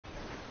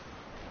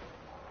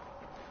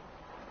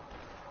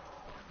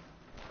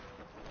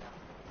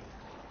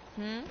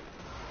Hmm?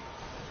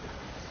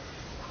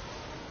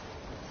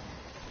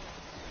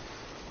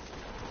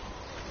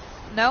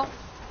 No.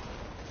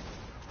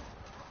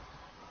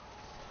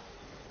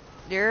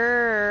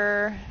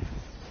 You're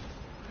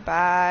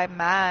by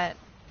Matt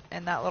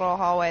in that little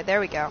hallway. There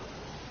we go.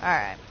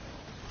 Alright.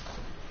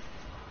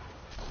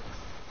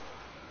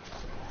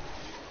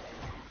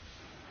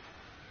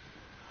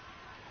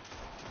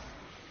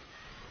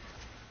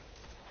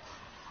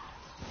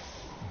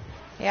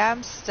 Yeah,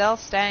 I'm still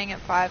staying at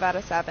 5 out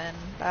of 7.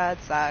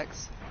 That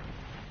sucks.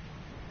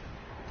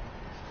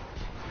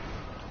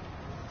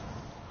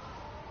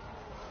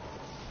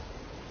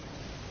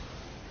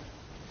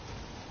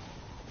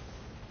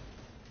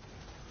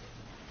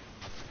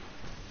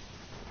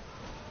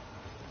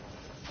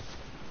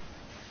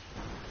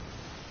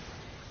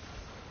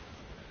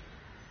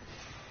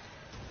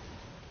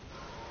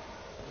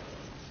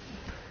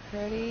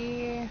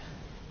 Pretty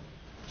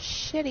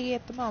shitty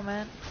at the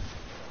moment.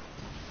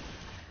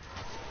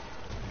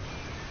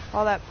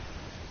 Hold up.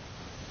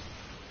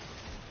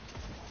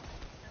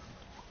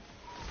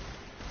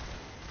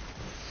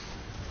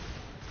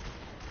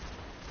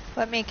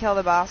 Let me kill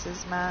the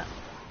bosses, Matt.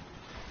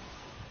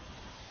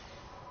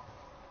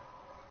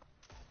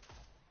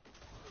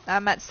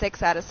 I'm at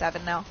 6 out of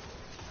 7 now.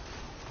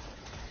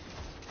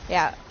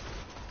 Yeah.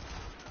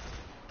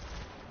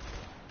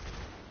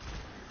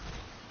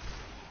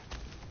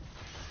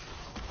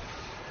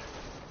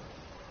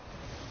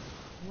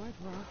 What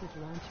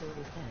rocket launcher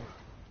is that?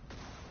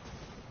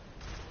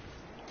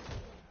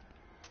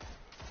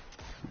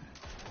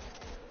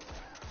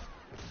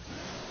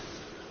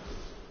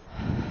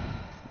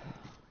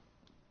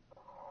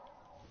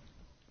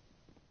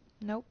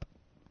 Nope.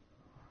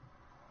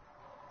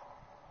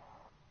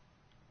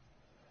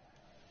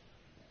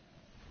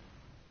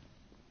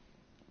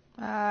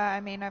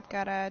 I mean, I've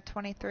got a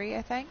 23,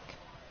 I think.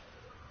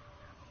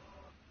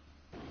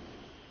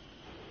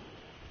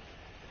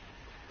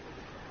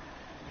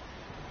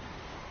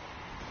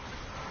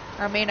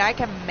 I mean, I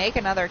can make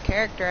another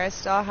character. I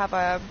still have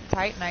a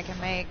Titan I can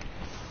make.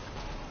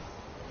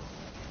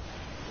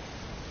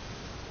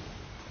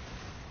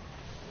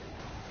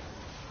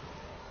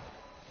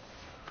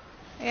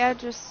 Yeah,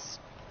 just...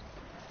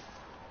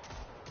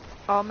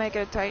 I'll make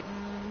a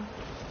Titan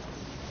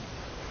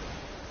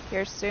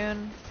here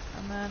soon.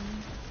 And then...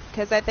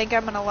 Because I think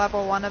I'm going to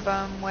level one of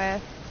them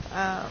with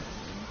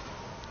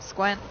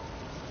Squint.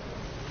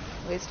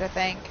 At least I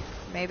think.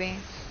 Maybe.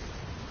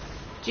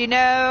 Do you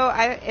know...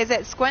 is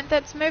it Squint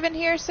that's moving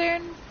here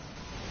soon?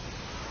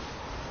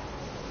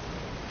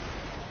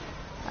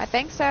 I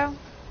think so.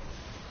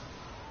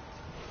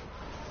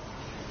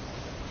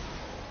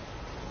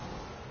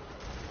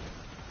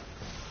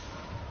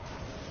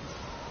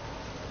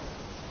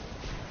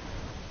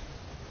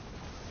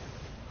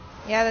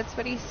 Yeah, that's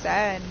what he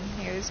said.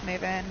 He was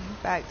moving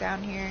back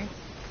down here.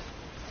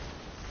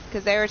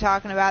 Because they were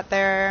talking about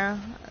their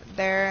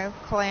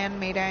clan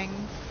meeting.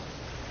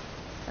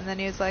 And then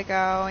he was like,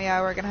 oh, yeah,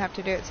 we're going to have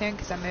to do it soon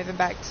because I'm moving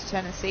back to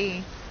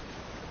Tennessee.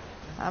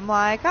 I'm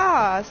like,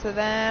 ah, so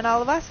then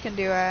all of us can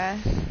do a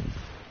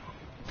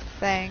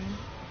thing.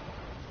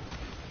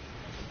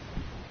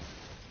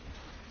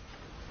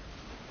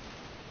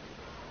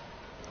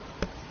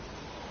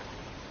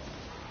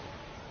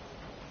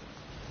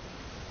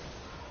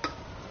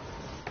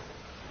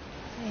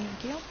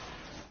 Thank you.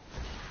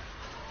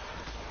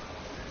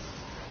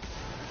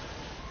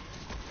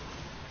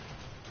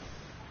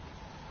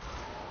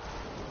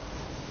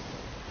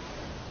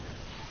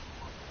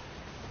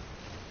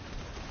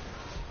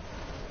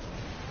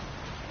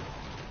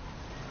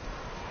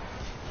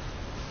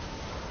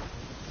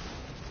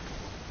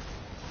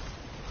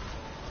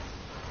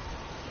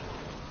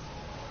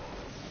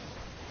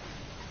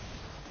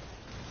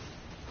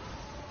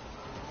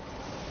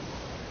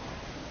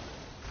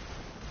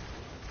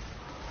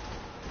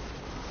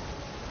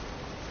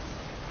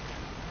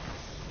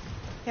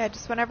 Yeah,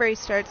 just whenever he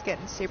starts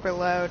getting super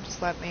low,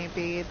 just let me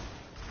be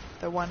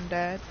the one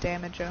to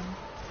damage him.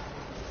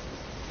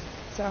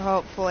 So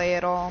hopefully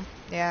it'll,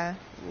 yeah,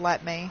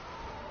 let me.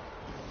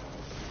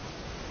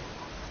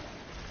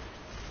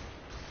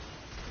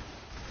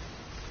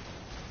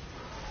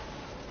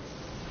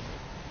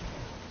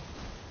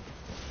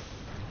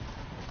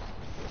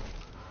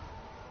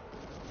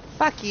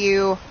 Fuck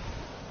you.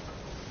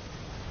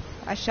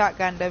 I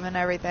shotgunned him and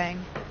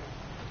everything.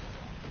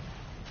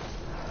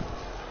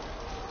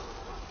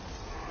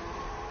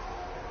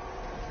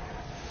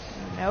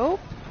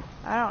 Nope.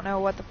 I don't know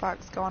what the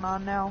fuck's going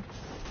on now.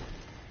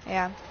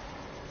 Yeah.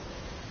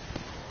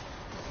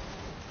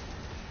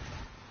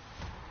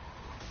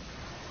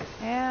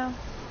 Yeah.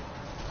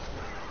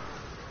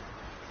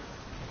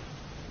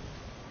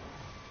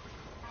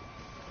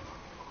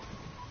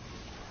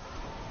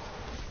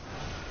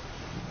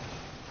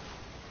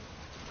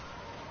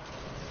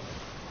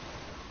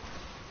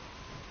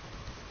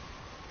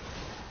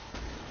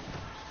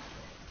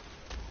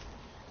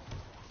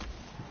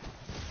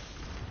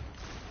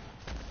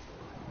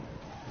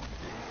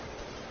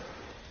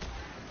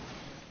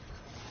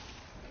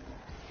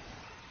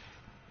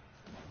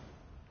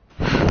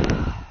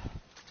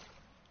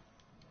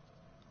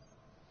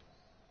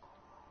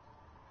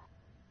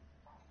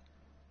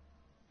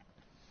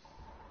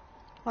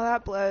 Well,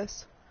 that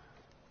blows.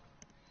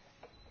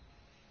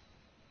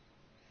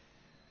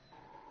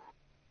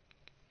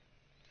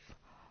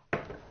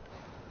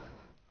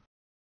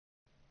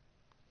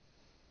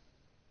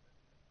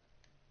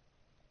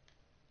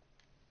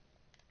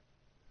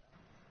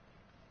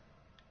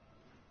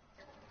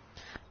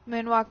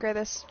 Moonwalker,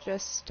 this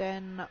just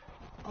an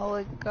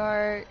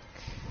Oligarch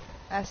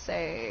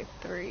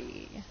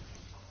SA3.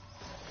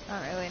 I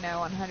don't really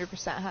know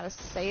 100% how to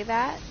say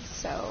that,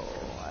 so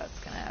that's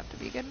gonna have to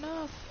be good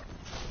enough.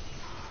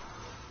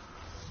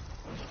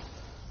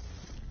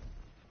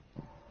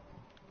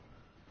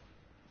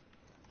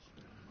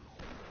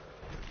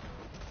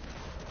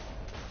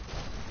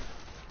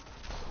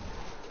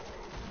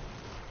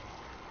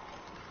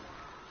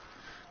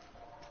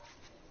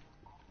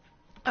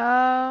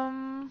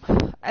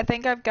 I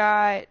think I've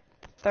got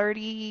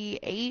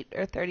 38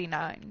 or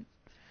 39.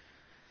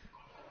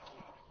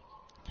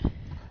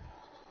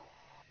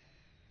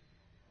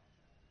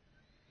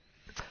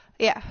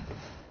 Yeah.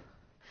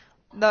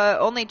 The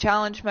only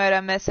challenge mode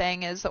I'm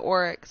missing is the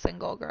Oryx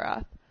and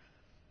Golgoroth.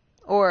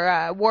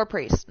 Or, War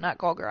Priest, not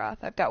Golgoroth.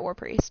 I've got War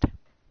Priest.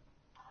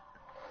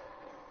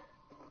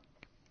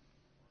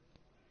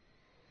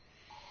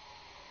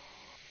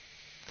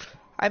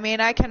 I mean,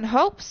 I can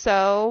hope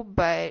so,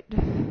 but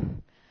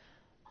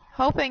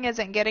hoping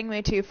isn't getting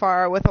me too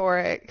far with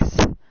Oryx.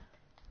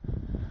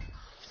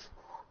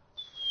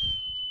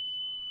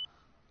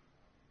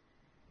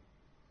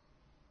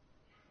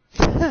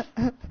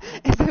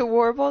 Is it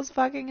Warbles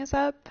fucking us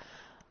up?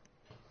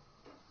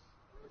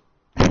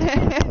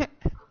 I'm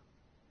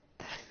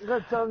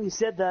gonna tell him you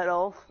said that,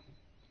 Ulf.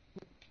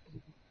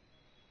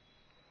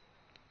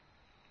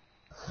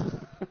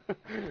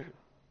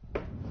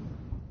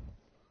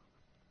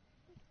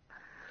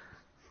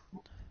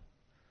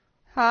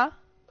 Huh?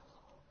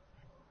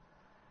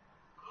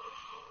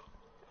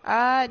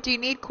 Do you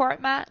need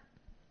court, Matt?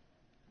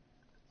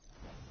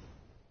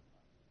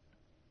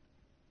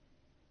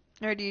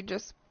 Or do you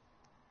just...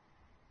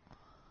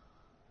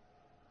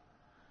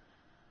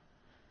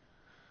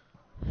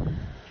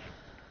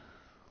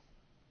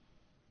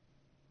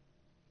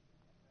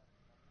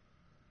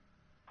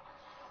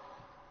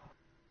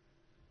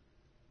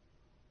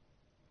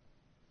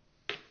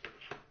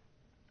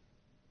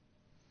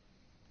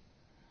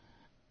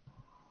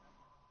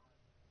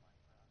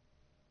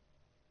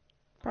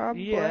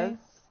 Probably. Yes.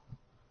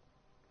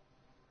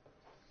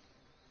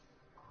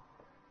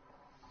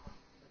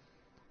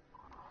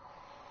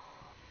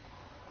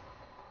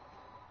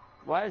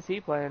 Why is he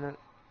playing it?